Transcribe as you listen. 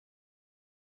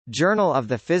Journal of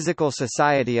the Physical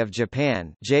Society of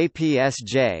Japan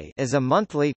 (JPSJ) is a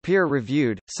monthly,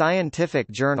 peer-reviewed, scientific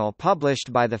journal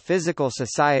published by the Physical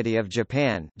Society of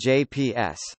Japan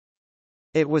 (JPS).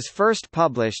 It was first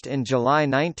published in July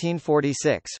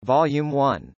 1946, Volume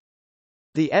 1.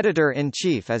 The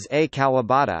editor-in-chief is A.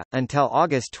 Kawabata, until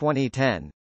August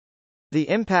 2010. The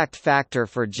impact factor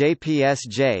for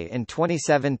JPSJ in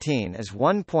 2017 is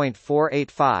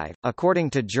 1.485. According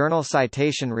to Journal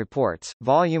Citation Reports,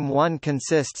 Volume 1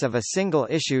 consists of a single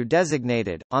issue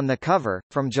designated, on the cover,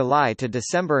 from July to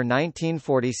December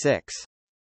 1946.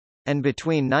 And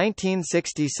between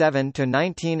 1967 to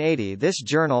 1980 this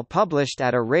journal published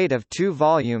at a rate of 2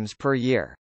 volumes per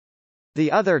year.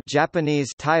 The other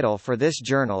Japanese title for this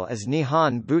journal is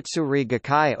Nihon Butsuri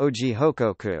Gakai Oji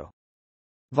Hokoku.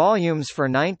 Volumes for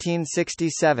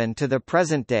 1967 to the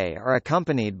present day are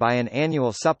accompanied by an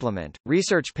annual supplement.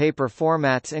 Research paper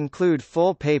formats include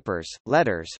full papers,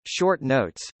 letters, short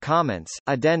notes, comments,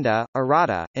 addenda,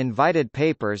 errata, invited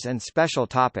papers and special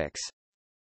topics.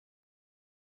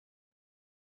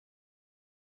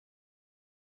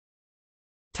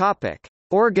 Topic: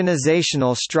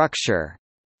 Organizational structure.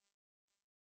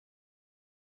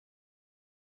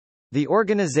 The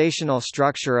organizational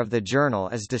structure of the journal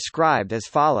is described as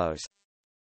follows.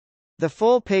 The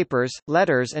full papers,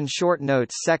 letters and short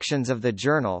notes sections of the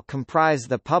journal comprise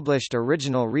the published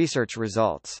original research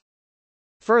results.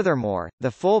 Furthermore,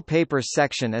 the full papers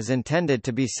section is intended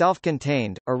to be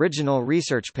self-contained, original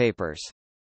research papers.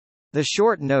 The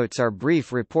short notes are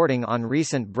brief reporting on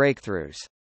recent breakthroughs.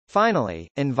 Finally,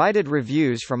 invited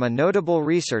reviews from a notable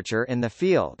researcher in the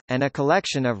field, and a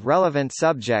collection of relevant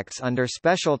subjects under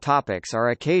special topics are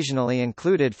occasionally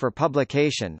included for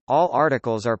publication. All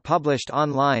articles are published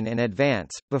online in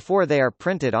advance, before they are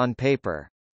printed on paper.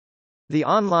 The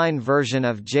online version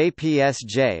of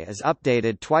JPSJ is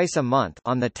updated twice a month,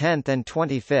 on the 10th and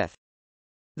 25th.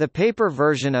 The paper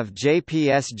version of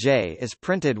JPSJ is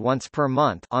printed once per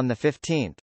month, on the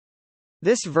 15th.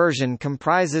 This version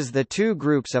comprises the two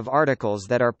groups of articles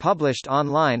that are published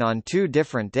online on 2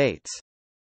 different dates.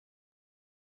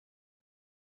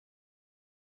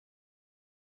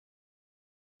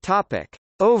 Topic: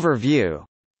 Overview.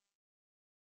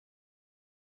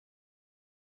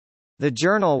 The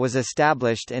journal was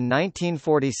established in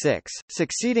 1946,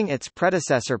 succeeding its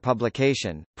predecessor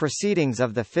publication, Proceedings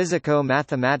of the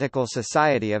Physico-Mathematical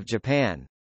Society of Japan.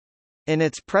 In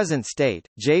its present state,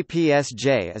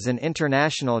 JPSJ is an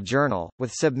international journal,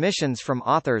 with submissions from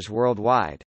authors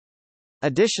worldwide.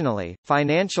 Additionally,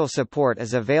 financial support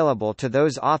is available to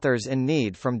those authors in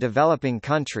need from developing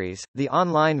countries. The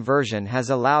online version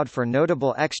has allowed for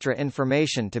notable extra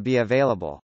information to be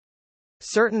available.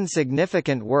 Certain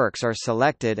significant works are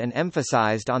selected and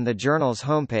emphasized on the journal's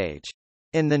homepage.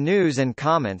 In the news and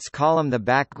comments column, the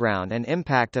background and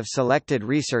impact of selected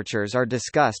researchers are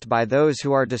discussed by those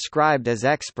who are described as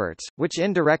experts, which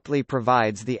indirectly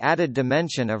provides the added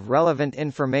dimension of relevant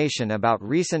information about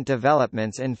recent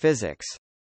developments in physics.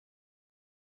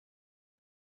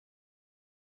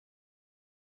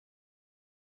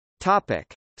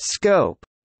 Topic: Scope.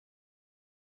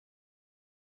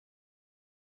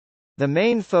 The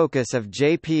main focus of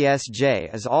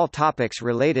JPSJ is all topics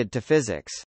related to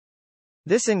physics.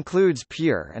 This includes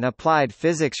pure and applied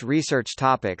physics research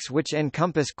topics which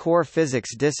encompass core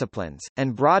physics disciplines,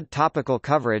 and broad topical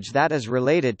coverage that is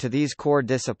related to these core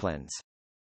disciplines.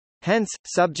 Hence,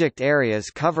 subject areas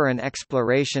cover an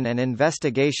exploration and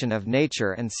investigation of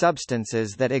nature and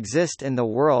substances that exist in the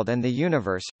world and the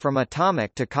universe, from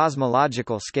atomic to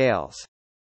cosmological scales.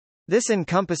 This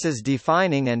encompasses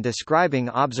defining and describing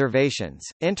observations,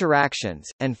 interactions,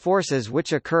 and forces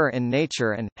which occur in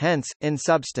nature and, hence, in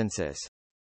substances.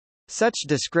 Such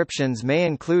descriptions may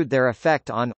include their effect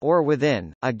on, or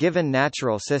within, a given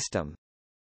natural system.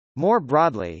 More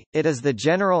broadly, it is the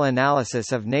general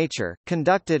analysis of nature,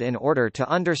 conducted in order to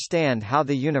understand how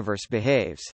the universe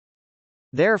behaves.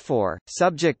 Therefore,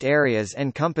 subject areas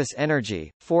encompass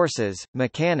energy, forces,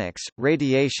 mechanics,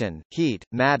 radiation, heat,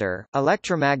 matter,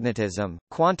 electromagnetism,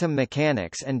 quantum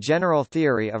mechanics and general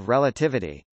theory of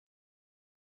relativity.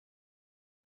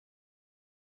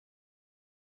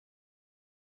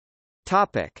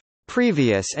 Topic: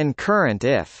 Previous and current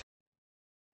if.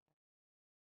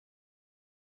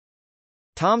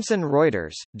 Thomson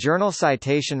Reuters, Journal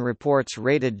Citation Reports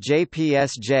rated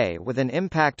JPSJ with an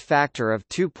impact factor of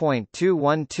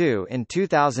 2.212 in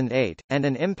 2008, and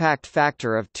an impact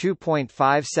factor of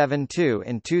 2.572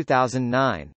 in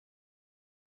 2009.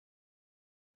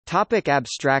 Topic: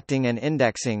 abstracting and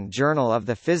indexing. Journal of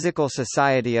the Physical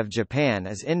Society of Japan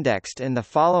is indexed in the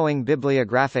following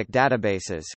bibliographic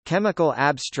databases: Chemical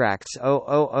Abstracts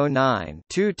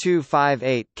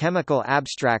 0009-2258, Chemical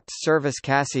Abstracts Service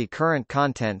Cassie. Current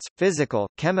contents: Physical,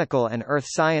 Chemical and Earth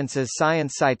Sciences.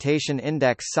 Science Citation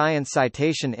Index. Science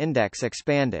Citation Index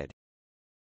expanded.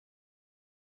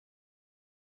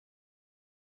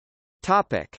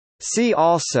 Topic: See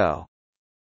also: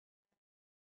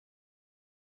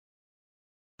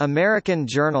 American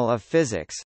Journal of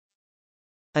Physics,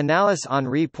 Annales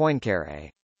Henri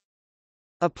Poincaré,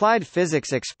 Applied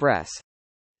Physics Express,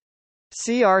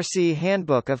 CRC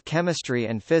Handbook of Chemistry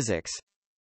and Physics,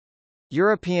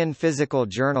 European Physical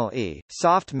Journal E,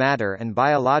 Soft Matter and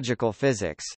Biological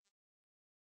Physics,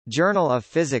 Journal of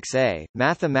Physics A,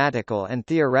 Mathematical and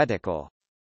Theoretical,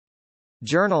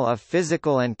 Journal of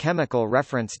Physical and Chemical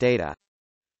Reference Data,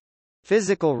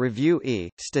 Physical Review E,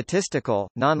 Statistical,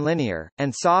 Nonlinear,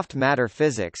 and Soft Matter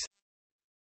Physics,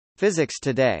 Physics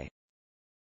Today.